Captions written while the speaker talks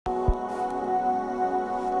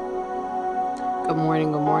Good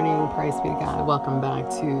morning. Praise be to God. Welcome back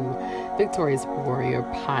to Victorious Warrior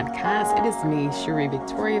Podcast. It is me, Cherie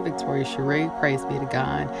Victoria Cherie. Praise be to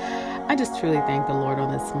God. I just truly thank the Lord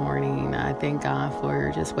on this morning. I thank God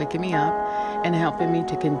for just waking me up and helping me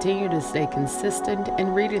to continue to stay consistent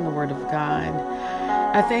in reading the Word of God.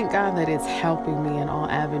 I thank God that it's helping me in all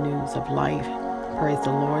avenues of life. Praise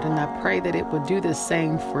the Lord. And I pray that it would do the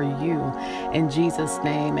same for you in Jesus'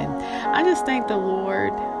 name. And I just thank the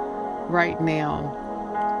Lord right now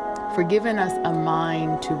for giving us a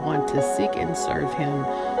mind to want to seek and serve Him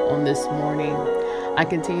on this morning. I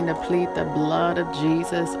continue to plead the blood of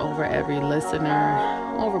Jesus over every listener,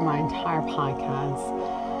 over my entire podcast,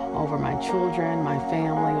 over my children, my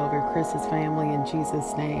family, over Chris's family in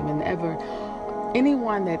Jesus' name, and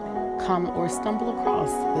anyone that come or stumble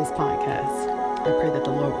across this podcast. I pray that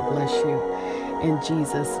the Lord will bless you in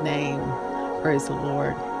Jesus' name. Praise the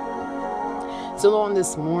Lord. So on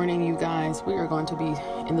this morning, you guys, we are going to be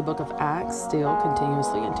in the book of Acts still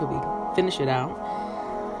continuously until we finish it out.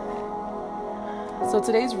 So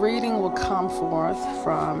today's reading will come forth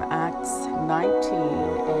from Acts 19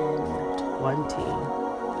 and 20.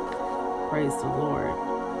 Praise the Lord.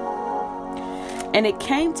 And it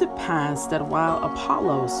came to pass that while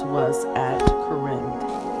Apollos was at Corinth,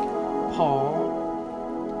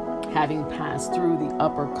 Paul, having passed through the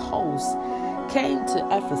upper coast, came to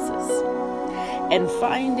Ephesus. And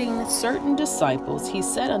finding certain disciples, he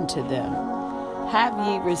said unto them, Have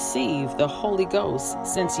ye received the Holy Ghost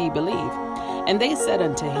since ye believe? And they said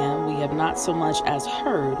unto him, We have not so much as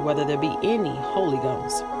heard whether there be any Holy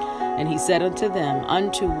Ghost. And he said unto them,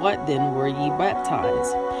 Unto what then were ye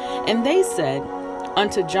baptized? And they said,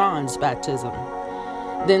 Unto John's baptism.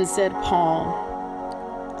 Then said Paul,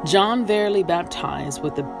 John verily baptized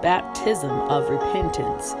with the baptism of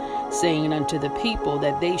repentance, saying unto the people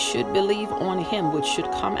that they should believe on him which should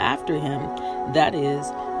come after him, that is,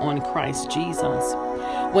 on Christ Jesus.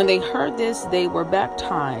 When they heard this, they were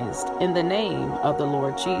baptized in the name of the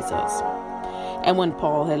Lord Jesus. And when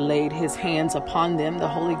Paul had laid his hands upon them, the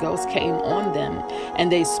Holy Ghost came on them,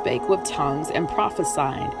 and they spake with tongues and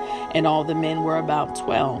prophesied, and all the men were about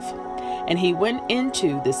 12. And he went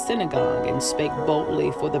into the synagogue and spake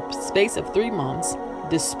boldly for the space of 3 months,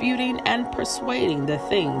 disputing and persuading the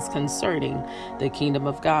things concerning the kingdom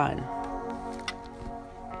of God.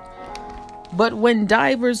 But when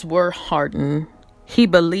divers were hardened, he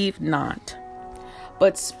believed not,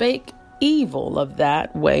 but spake evil of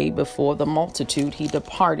that way before the multitude. He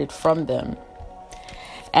departed from them,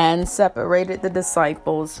 and separated the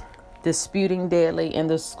disciples, disputing daily in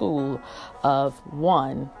the school of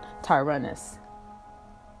one Tyrannus.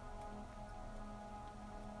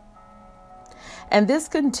 And this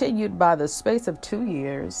continued by the space of 2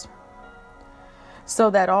 years,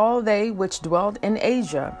 so that all they which dwelt in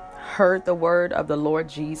Asia heard the word of the Lord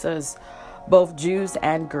Jesus, both Jews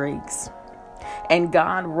and Greeks. And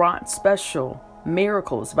God wrought special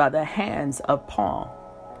miracles by the hands of Paul,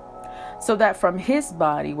 so that from his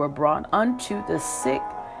body were brought unto the sick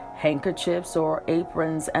handkerchiefs or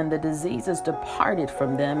aprons, and the diseases departed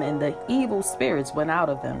from them, and the evil spirits went out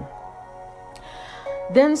of them.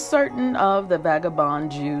 Then certain of the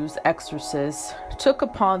vagabond Jews, exorcists, took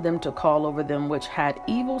upon them to call over them which had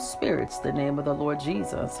evil spirits the name of the Lord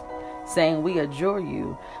Jesus, saying, We adjure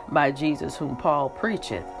you by Jesus whom Paul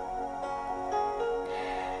preacheth.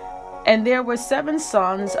 And there were 7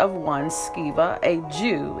 sons of one Sceva, a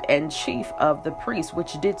Jew, and chief of the priests,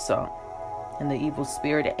 which did so. And the evil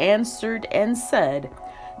spirit answered and said,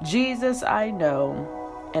 Jesus I know,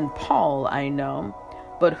 and Paul I know,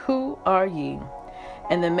 but who are ye?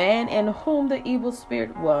 And the man in whom the evil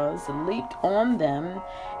spirit was leaped on them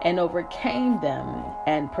and overcame them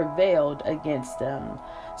and prevailed against them,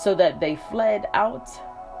 so that they fled out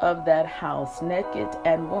of that house naked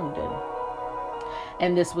and wounded.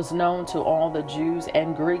 And this was known to all the Jews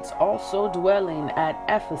and Greeks also dwelling at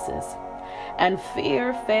Ephesus. And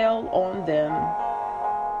fear fell on them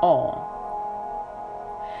all.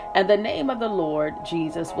 And the name of the Lord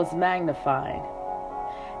Jesus was magnified.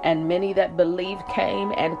 And many that believed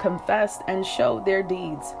came and confessed and showed their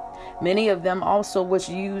deeds. Many of them also which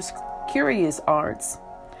used curious arts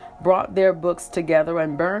brought their books together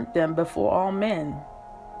and burnt them before all men.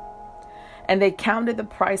 And they counted the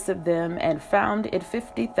price of them and found it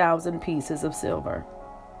 50,000 pieces of silver.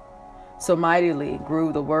 So mightily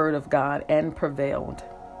grew the word of God and prevailed.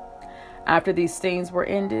 After these things were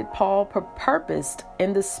ended, Paul purposed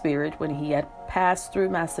in the Spirit, when he had passed through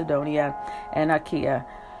Macedonia and Achaia,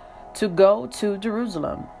 to go to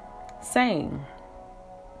Jerusalem, saying,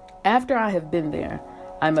 After I have been there,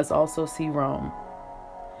 I must also see Rome.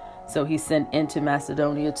 So he sent into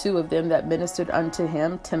Macedonia 2 of them that ministered unto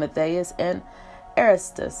him, Timotheus and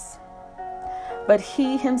Aristus. But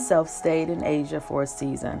he himself stayed in Asia for a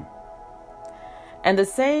season. And the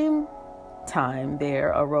same time there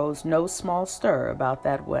arose no small stir about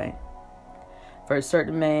that way. For a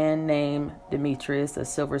certain man named Demetrius, a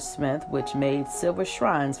silversmith, which made silver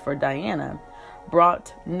shrines for Diana,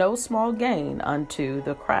 brought no small gain unto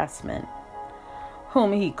the craftsmen,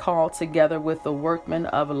 whom he called together with the workmen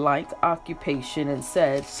of like occupation, and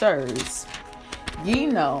said, Sirs, ye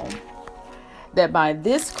know that by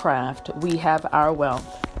this craft we have our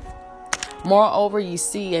wealth. Moreover, ye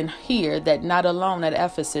see and hear that not alone at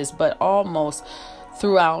Ephesus, but almost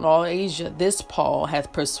throughout all Asia, this Paul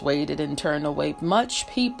hath persuaded and turned away much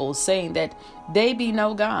people, saying that they be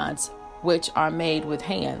no gods which are made with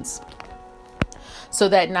hands. So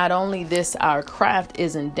that not only this our craft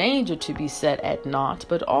is in danger to be set at naught,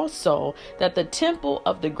 but also that the temple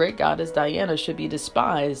of the great goddess Diana should be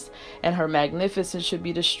despised, and her magnificence should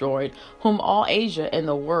be destroyed, whom all Asia and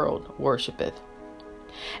the world worshipeth.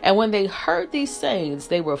 And when they heard these sayings,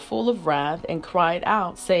 they were full of wrath, and cried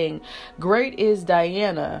out, saying, Great is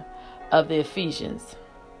Diana of the Ephesians.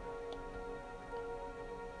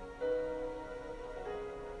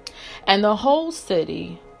 And the whole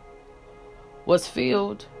city was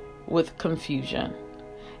filled with confusion.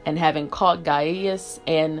 And having caught Gaius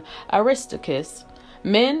and Aristarchus,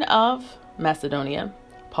 men of Macedonia,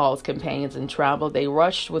 Paul's companions in travel, they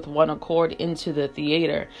rushed with one accord into the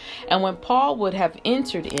theater. And when Paul would have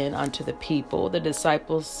entered in unto the people, the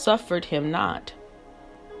disciples suffered him not.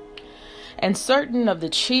 And certain of the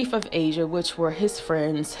chief of Asia, which were his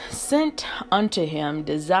friends, sent unto him,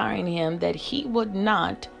 desiring him that he would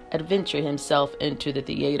not adventure himself into the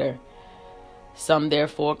theater. Some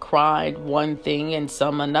therefore cried one thing, and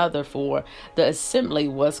some another, for the assembly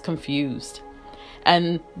was confused.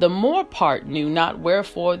 And the more part knew not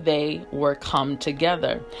wherefore they were come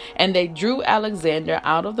together. And they drew Alexander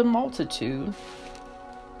out of the multitude,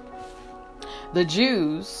 the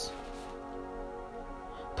Jews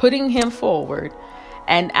putting him forward.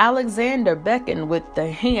 And Alexander beckoned with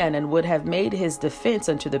the hand, and would have made his defense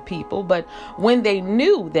unto the people. But when they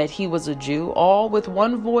knew that he was a Jew, all with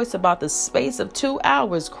one voice about the space of 2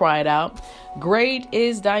 hours cried out, Great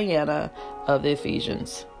is Diana of the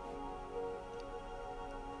Ephesians.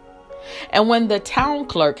 And when the town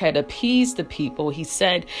clerk had appeased the people, he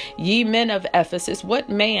said, Ye men of Ephesus, what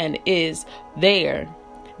man is there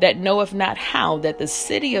that knoweth not how that the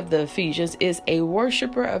city of the Ephesians is a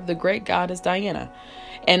worshipper of the great goddess Diana,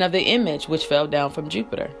 and of the image which fell down from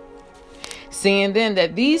Jupiter? Seeing then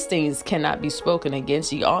that these things cannot be spoken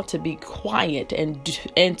against, ye ought to be quiet, and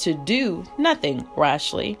to do nothing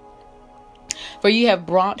rashly. For ye have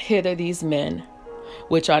brought hither these men,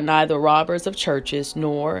 which are neither robbers of churches,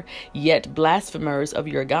 nor yet blasphemers of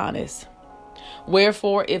your goddess.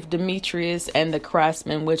 Wherefore, if Demetrius and the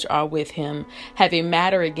craftsmen which are with him have a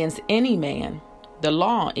matter against any man, the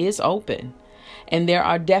law is open, and there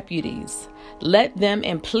are deputies. Let them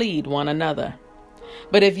implead one another.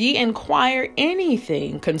 But if ye inquire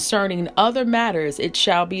anything concerning other matters, it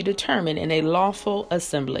shall be determined in a lawful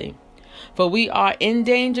assembly. For we are in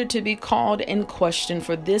danger to be called in question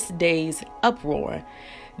for this day's uproar,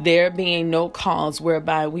 there being no cause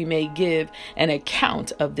whereby we may give an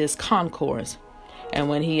account of this concourse. And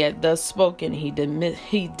when he had thus spoken,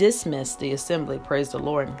 he dismissed the assembly. Praise the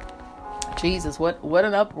Lord. Jesus, what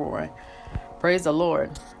an uproar. Praise the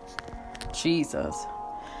Lord. Jesus.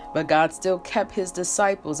 But God still kept his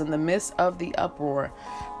disciples in the midst of the uproar.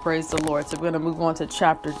 Praise the Lord. So we're going to move on to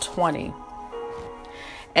chapter 20.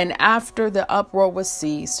 And after the uproar was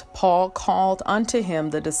ceased, Paul called unto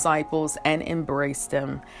him the disciples, and embraced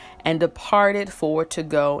them, and departed for to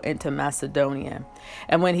go into Macedonia.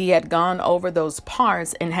 And when he had gone over those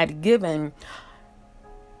parts and had given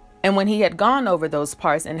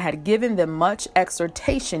them much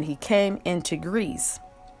exhortation, he came into Greece.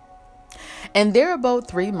 And there abode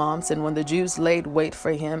 3 months, and when the Jews laid wait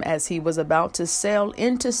for him as he was about to sail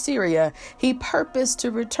into Syria, he purposed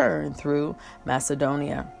to return through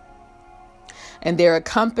Macedonia. And there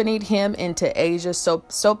accompanied him into Asia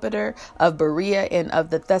Sopater of Berea, and of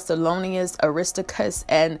the Thessalonians Aristarchus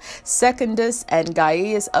and Secundus, and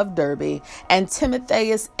Gaius of Derbe, and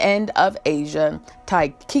Timotheus, and of Asia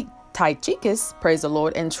Tychicus, praise the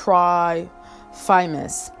Lord, and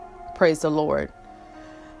Trophimus, praise the Lord.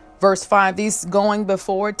 Verse 5, these going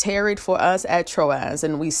before tarried for us at Troas,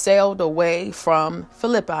 and we sailed away from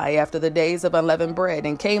Philippi after the days of unleavened bread,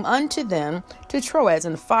 and came unto them to Troas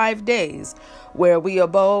in 5 days, where we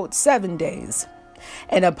abode 7 days.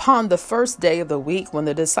 And upon the first day of the week, when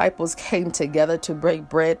the disciples came together to break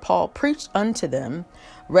bread, Paul preached unto them,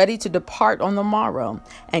 ready to depart on the morrow,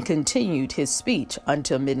 and continued his speech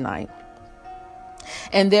until midnight.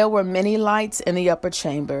 And there were many lights in the upper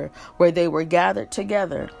chamber where they were gathered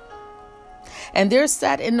together. And there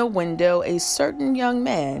sat in the window a certain young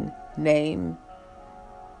man named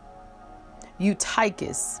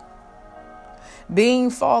Eutychus, being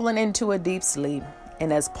fallen into a deep sleep.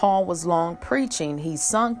 And as Paul was long preaching, he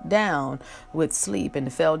sunk down with sleep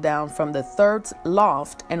and fell down from the third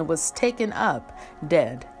loft and was taken up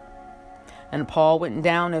dead. And Paul went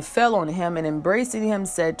down and fell on him, and embracing him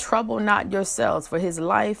said, Trouble not yourselves, for his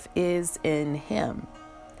life is in him.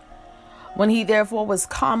 When he therefore was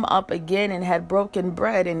come up again and had broken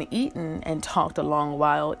bread and eaten and talked a long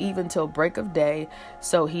while, even till break of day,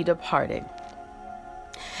 so he departed.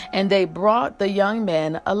 And they brought the young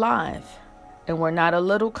man alive, and were not a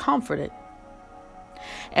little comforted.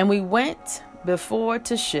 And we went before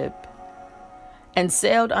to ship, and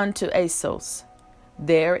sailed unto Assos,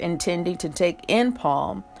 there intending to take in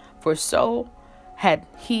Paul, for so had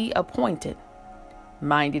he appointed,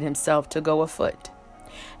 minding himself to go afoot.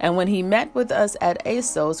 And when he met with us at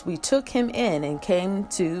Assos, we took him in and came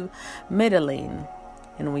to Mytilene.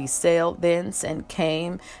 And we sailed thence and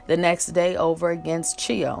came the next day over against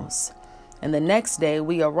Chios. And the next day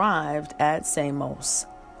we arrived at Samos,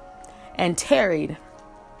 and tarried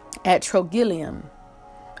at Trogyllium.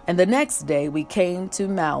 And the next day we came to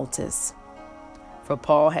Maltus. For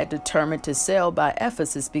Paul had determined to sail by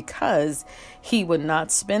Ephesus, because he would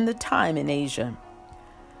not spend the time in Asia.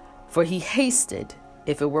 For he hasted,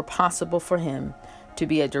 if it were possible for him, to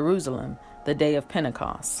be at Jerusalem the day of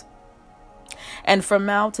Pentecost. And from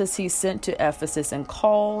Maltus he sent to Ephesus, and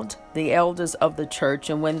called the elders of the church.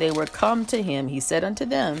 And when they were come to him, he said unto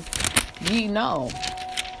them, Ye know,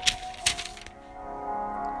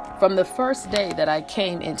 from the first day that I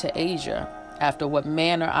came into Asia, after what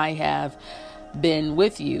manner I have been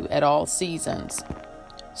with you at all seasons,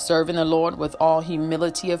 serving the Lord with all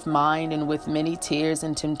humility of mind, and with many tears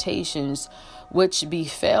and temptations, which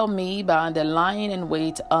befell me by the lying in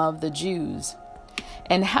wait of the Jews.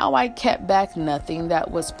 And how I kept back nothing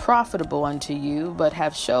that was profitable unto you, but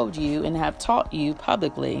have showed you and have taught you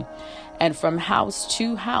publicly, and from house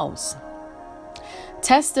to house,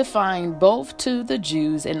 testifying both to the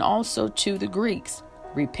Jews and also to the Greeks,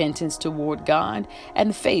 repentance toward God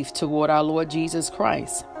and faith toward our Lord Jesus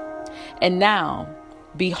Christ. And now,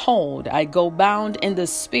 behold, I go bound in the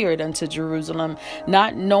Spirit unto Jerusalem,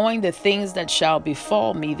 not knowing the things that shall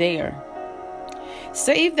befall me there,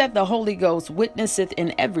 save that the Holy Ghost witnesseth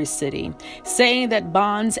in every city, saying that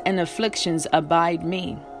bonds and afflictions abide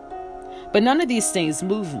me. But none of these things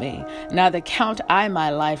move me, neither count I my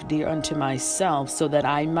life dear unto myself, so that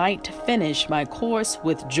I might finish my course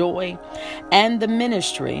with joy, and the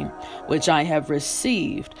ministry which I have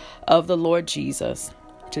received of the Lord Jesus,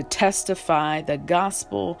 to testify the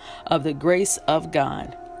gospel of the grace of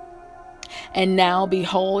God. And now,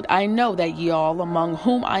 behold, I know that ye all among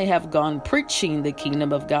whom I have gone preaching the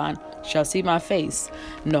kingdom of God shall see my face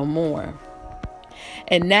no more.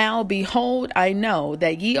 And now, behold, I know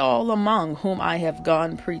that ye all among whom I have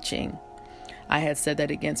gone preaching. I had said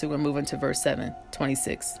that again, so we're moving to verse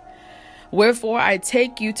 26. Wherefore I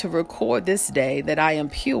take you to record this day that I am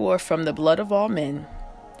pure from the blood of all men.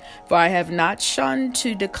 For I have not shunned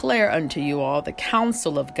to declare unto you all the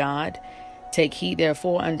counsel of God. Take heed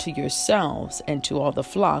therefore unto yourselves and to all the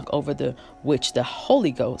flock over the which the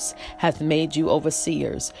Holy Ghost hath made you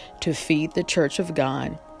overseers, to feed the church of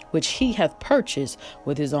God, which he hath purchased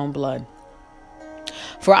with his own blood.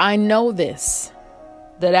 For I know this,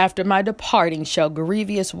 that after my departing shall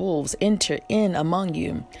grievous wolves enter in among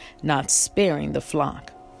you, not sparing the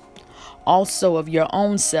flock. Also of your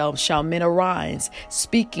own selves shall men arise,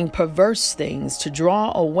 speaking perverse things, to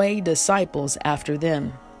draw away disciples after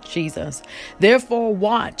them. Jesus. Therefore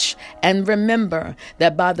watch and remember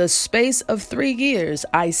that by the space of 3 years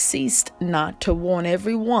I ceased not to warn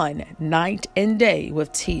every one night and day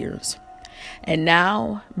with tears. And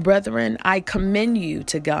now, brethren, I commend you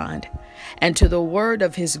to God and to the word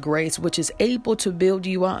of his grace, which is able to build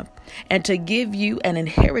you up and to give you an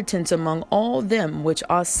inheritance among all them which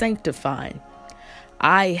are sanctified.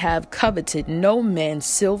 I have coveted no man's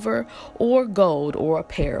silver or gold or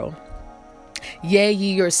apparel. Yea,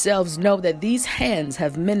 ye yourselves know that these hands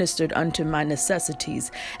have ministered unto my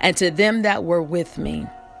necessities, and to them that were with me.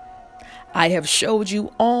 I have showed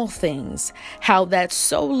you all things, how that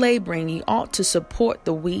so laboring ye ought to support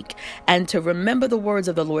the weak, and to remember the words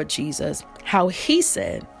of the Lord Jesus, how he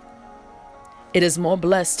said, It is more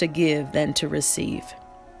blessed to give than to receive.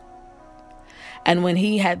 And when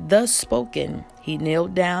he had thus spoken, he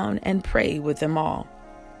kneeled down and prayed with them all.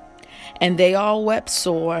 And they all wept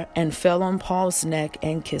sore and fell on Paul's neck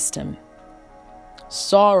and kissed him,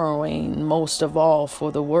 sorrowing most of all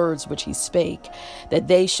for the words which he spake, that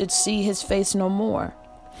they should see his face no more.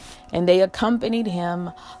 And they accompanied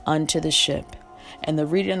him unto the ship. And the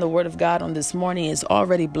reading of the word of God on this morning is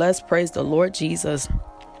already blessed. Praise the Lord Jesus.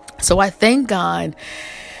 So I thank God.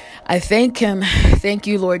 I thank him. Thank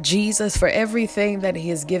you, Lord Jesus, for everything that he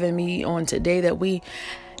has given me on today, that we,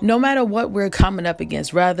 no matter what we're coming up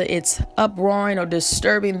against, whether it's uproaring or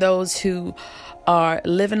disturbing those who are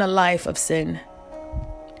living a life of sin,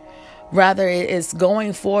 rather it is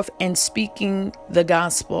going forth and speaking the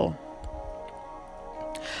gospel.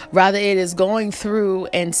 Rather, it is going through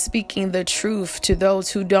and speaking the truth to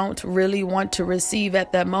those who don't really want to receive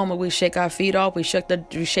at that moment. We shake our feet off, we shake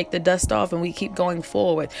the dust off, and we keep going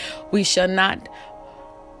forward. We shall not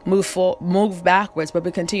move backwards, but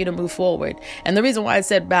we continue to move forward. And the reason why I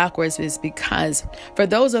said backwards is because for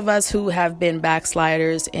those of us who have been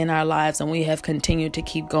backsliders in our lives and we have continued to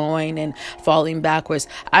keep going and falling backwards,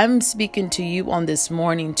 I'm speaking to you on this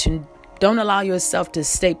morning to don't allow yourself to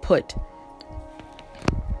stay put.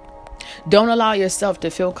 Don't allow yourself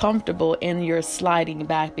to feel comfortable in your sliding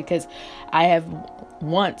back, because I have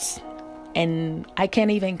once, and I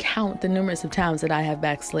can't even count the numerous of times that I have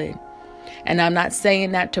backslid. And I'm not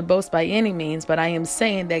saying that to boast by any means, but I am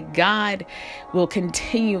saying that God will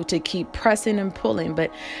continue to keep pressing and pulling.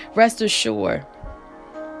 But rest assured,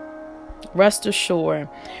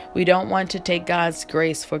 we don't want to take God's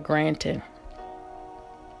grace for granted.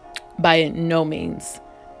 By no means.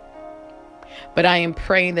 But I am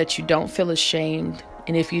praying that you don't feel ashamed.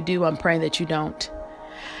 And if you do, I'm praying that you don't.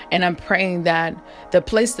 And I'm praying that the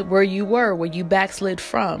place where you were, where you backslid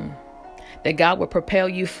from, that God will propel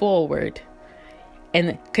you forward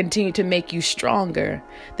and continue to make you stronger,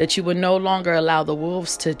 that you will no longer allow the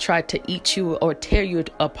wolves to try to eat you or tear you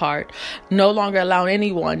apart, no longer allow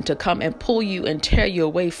anyone to come and pull you and tear you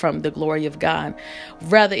away from the glory of God,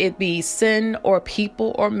 whether it be sin or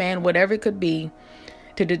people or man, whatever it could be,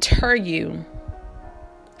 to deter you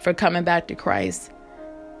for coming back to Christ.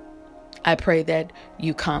 I pray that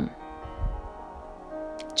you come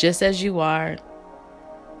just as you are,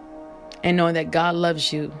 and knowing that God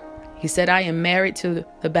loves you. He said, I am married to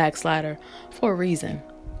the backslider for a reason.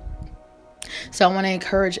 So I want to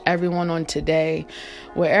encourage everyone on today,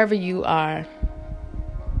 wherever you are,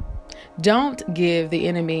 don't give the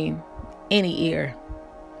enemy any ear.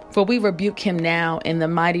 For we rebuke him now in the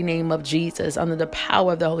mighty name of Jesus, under the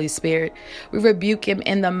power of the Holy Spirit. We rebuke him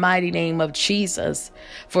in the mighty name of Jesus.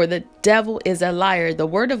 For the devil is a liar. The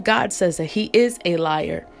word of God says that he is a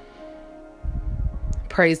liar.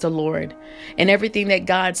 Praise the Lord. And everything that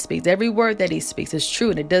God speaks, every word that he speaks is true,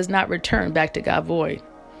 and it does not return back to God void.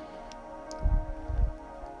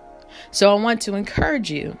 So I want to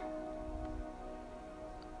encourage you.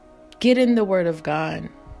 Get in the word of God.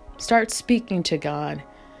 Start speaking to God.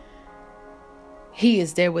 He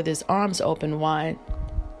is there with his arms open wide,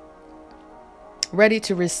 ready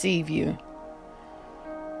to receive you.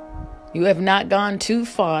 You have not gone too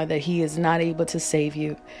far that he is not able to save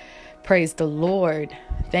you. Praise the Lord.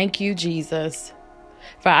 Thank you, Jesus,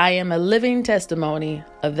 for I am a living testimony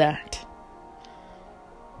of that.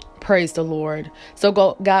 Praise the Lord. So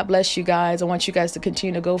God bless you guys. I want you guys to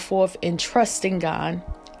continue to go forth in trusting God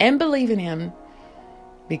and believe in him,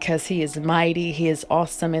 because he is mighty, he is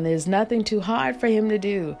awesome, and there's nothing too hard for him to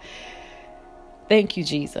do. Thank you,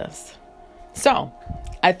 Jesus. So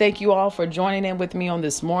I thank you all for joining in with me on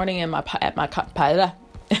this morning in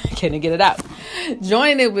can't get it out.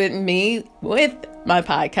 Join in with me with my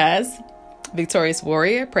podcast, Victorious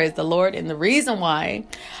Warrior. Praise the Lord. And the reason why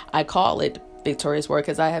I call it Victorious Warrior,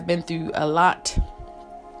 because I have been through a lot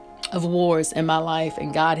of wars in my life,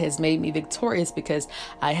 and God has made me victorious because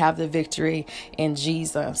I have the victory in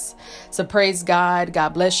Jesus. So praise God.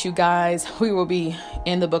 God bless you guys. We will be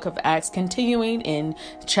in the book of Acts, continuing in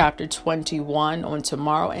chapter 21 on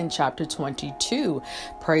tomorrow and chapter 22.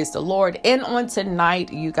 Praise the Lord. And on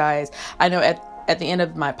tonight, you guys, I know at the end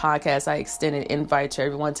of my podcast, I extended an invite to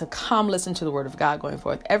everyone to come listen to the word of God going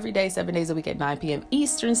forth every day, 7 days a week at 9 p.m.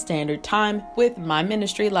 Eastern Standard Time with my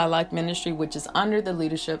ministry, Lilac Ministry, which is under the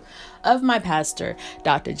leadership of my pastor,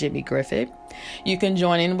 Dr. Jimmy Griffith. You can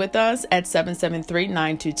join in with us at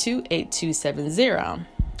 773-922-8270.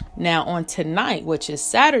 Now on tonight, which is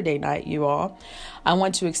Saturday night, you all, I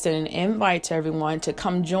want to extend an invite to everyone to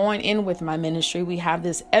come join in with my ministry. We have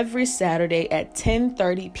this every Saturday at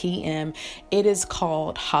 10:30 p.m. It is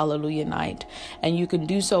called Hallelujah Night. And you can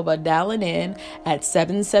do so by dialing in at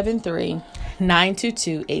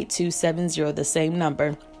 773-922-8270, the same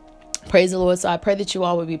number. Praise the Lord. So I pray that you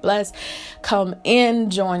all will be blessed. Come in,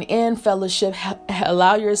 join in fellowship,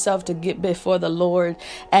 allow yourself to get before the Lord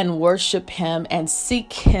and worship him and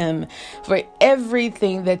seek him for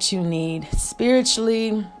everything that you need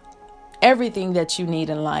spiritually, everything that you need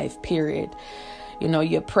in life, period. You know,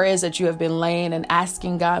 your prayers that you have been laying and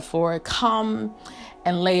asking God for, come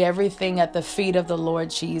and lay everything at the feet of the Lord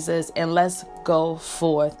Jesus, and let's go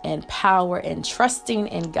forth in power and trusting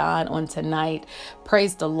in God on tonight.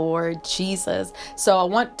 Praise the Lord Jesus. So I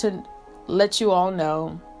want to let you all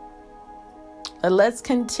know that let's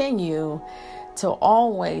continue to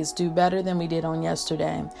always do better than we did on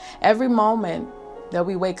yesterday. Every moment that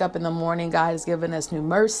we wake up in the morning, God has given us new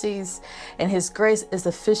mercies, and his grace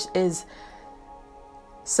is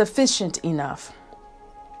sufficient enough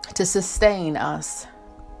to sustain us.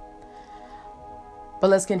 But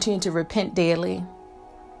let's continue to repent daily.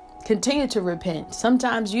 Continue to repent.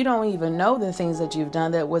 Sometimes you don't even know the things that you've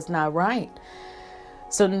done that was not right.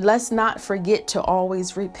 So let's not forget to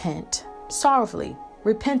always repent. Sorrowfully,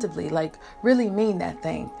 repentively, like really mean that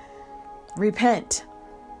thing. Repent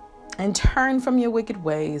and turn from your wicked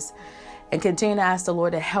ways and continue to ask the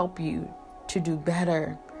Lord to help you to do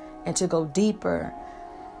better and to go deeper.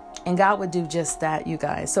 And God would do just that, you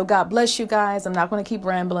guys. So God bless you guys. I'm not going to keep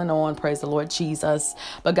rambling on. Praise the Lord Jesus.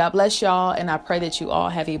 But God bless y'all. And I pray that you all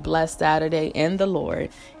have a blessed Saturday in the Lord.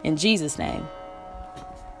 In Jesus' name.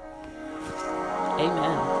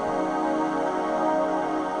 Amen.